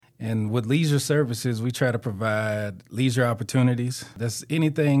And with leisure services, we try to provide leisure opportunities. That's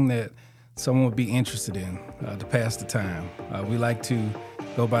anything that someone would be interested in to pass the time. We like to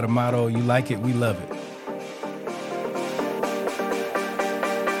go by the motto, you like it, we love it.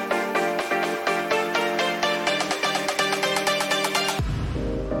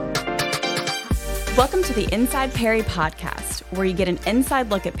 Welcome to the Inside Perry podcast, where you get an inside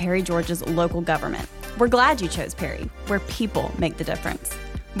look at Perry, Georgia's local government. We're glad you chose Perry, where people make the difference.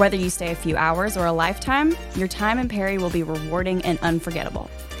 Whether you stay a few hours or a lifetime, your time in Perry will be rewarding and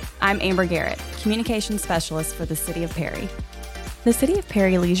unforgettable. I'm Amber Garrett, Communications Specialist for the City of Perry. The City of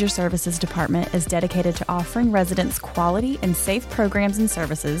Perry Leisure Services Department is dedicated to offering residents quality and safe programs and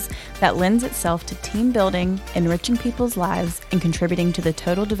services that lends itself to team building, enriching people's lives, and contributing to the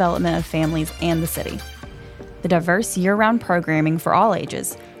total development of families and the city. The diverse year-round programming for all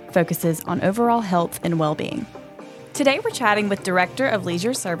ages focuses on overall health and well-being. Today we're chatting with Director of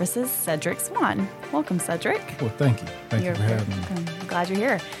Leisure Services, Cedric Swan. Welcome, Cedric. Well, thank you. Thank you for having me. I'm glad you're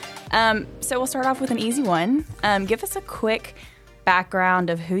here. So we'll start off with an easy one. Give us a quick background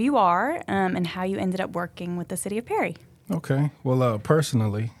of who you are and how you ended up working with the City of Perry. Okay. Well,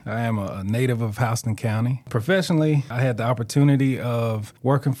 personally, I am a native of Houston County. Professionally, I had the opportunity of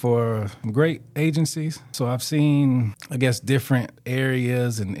working for great agencies. So I've seen, different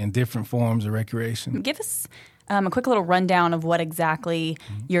areas and different forms of recreation. Give us a quick little rundown of what exactly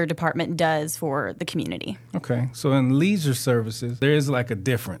your department does for the community. Okay. So in leisure services, there is like a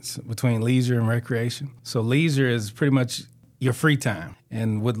difference between leisure and recreation. So leisure is pretty much your free time.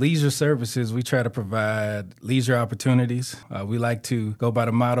 And with leisure services, we try to provide leisure opportunities. We like to go by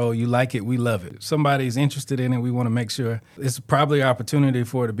the motto, you like it, we love it. If somebody's interested in it, we want to make sure it's probably an opportunity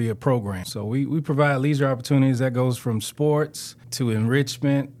for it to be a program. So we provide leisure opportunities that goes from sports to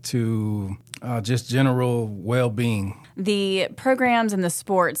enrichment to just general well-being. The programs and the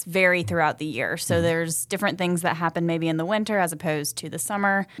sports vary throughout the year. So there's different things that happen maybe in the winter as opposed to the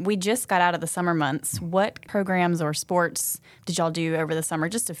summer. We just got out of the summer months. What programs or sports did y'all do over the summer?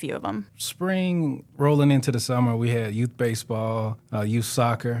 Just a few of them. Spring rolling into the summer, we had youth baseball, youth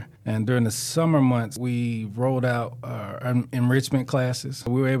soccer. And during the summer months, we rolled out our enrichment classes.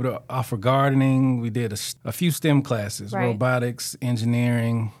 We were able to offer gardening. We did a few STEM classes, right. Robotics,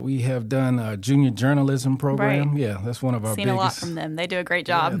 engineering. We have done a junior journalism program. Right. Yeah, that's one of our biggest. Seen a lot from them. They do a great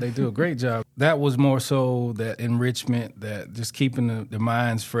job. Yeah, they do a great job. That was more so that enrichment, that just keeping the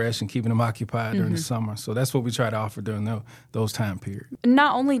minds fresh and keeping them occupied during the summer. So that's what we try to offer during those time periods.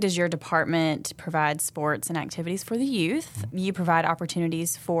 Not only does your department provide sports and activities for the youth, you provide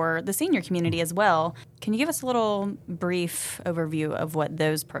opportunities for the senior community as well. Can you give us a little brief overview of what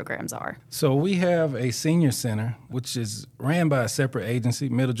those programs are? So we have a senior center, which is ran by a separate agency,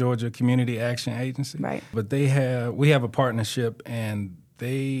 Middle Georgia Community Action Agency. Right. But we have a partnership, and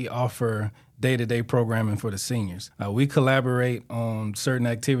they offer day-to-day programming for the seniors. We collaborate on certain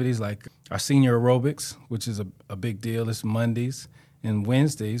activities like our senior aerobics, which is a big deal. It's Mondays. And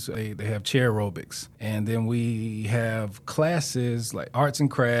Wednesdays, they have chair aerobics. And then we have classes like arts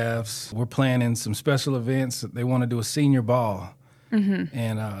and crafts. We're planning some special events. They want to do a senior ball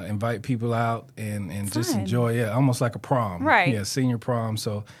and invite people out and just enjoy, almost like a prom. Right. Yeah, senior prom.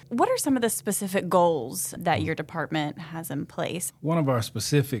 So, what are some of the specific goals that your department has in place? One of our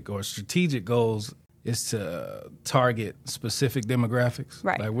specific or strategic goals is to target specific demographics.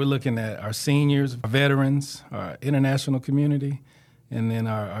 Right. Like we're looking at our seniors, our veterans, our international community, and then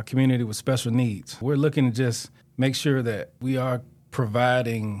our community with special needs. We're looking to just make sure that we are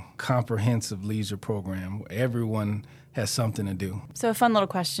providing comprehensive leisure program where everyone has something to do. So a fun little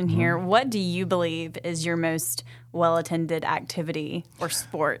question here. What do you believe is your most well-attended activity or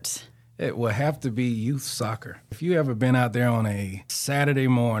sport? It will have to be youth soccer. If you ever been out there on a Saturday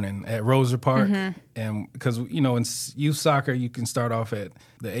morning at Roser Park, and because in youth soccer you can start off at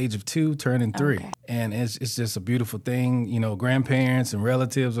the age of 2, turning 3, and it's just a beautiful thing. Grandparents and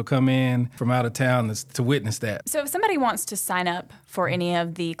relatives will come in from out of town to witness that. So if somebody wants to sign up for any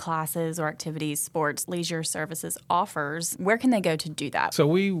of the classes or activities, sports, leisure services offers, where can they go to do that? So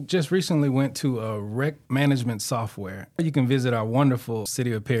we just recently went to a rec management software. You can visit our wonderful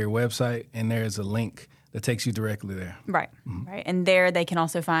City of Perry website, and there is a link that takes you directly there. Right, right. And there they can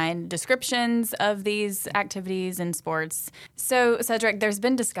also find descriptions of these activities and sports. So, Cedric, there's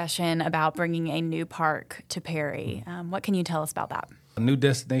been discussion about bringing a new park to Perry. What can you tell us about that? A new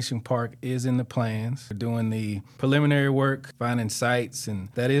destination park is in the plans. We're doing the preliminary work, finding sites, and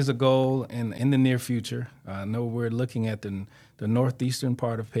that is a goal in the near future. I know we're looking at the northeastern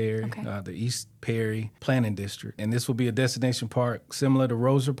part of Perry, the East Perry Planning District. And this will be a destination park similar to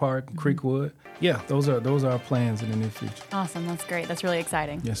Roser Park, Creekwood. Yeah, those are our plans in the near future. Awesome. That's great. That's really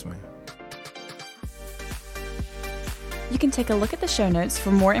exciting. Yes, ma'am. You can take a look at the show notes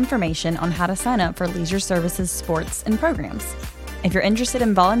for more information on how to sign up for Leisure Services sports and programs. If you're interested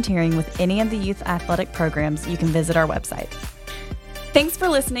in volunteering with any of the youth athletic programs, you can visit our website. Thanks for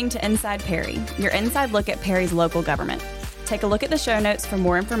listening to Inside Perry, your inside look at Perry's local government. Take a look at the show notes for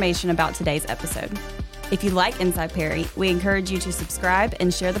more information about today's episode. If you like Inside Perry, we encourage you to subscribe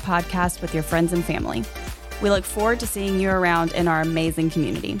and share the podcast with your friends and family. We look forward to seeing you around in our amazing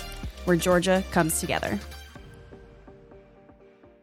community, where Georgia comes together.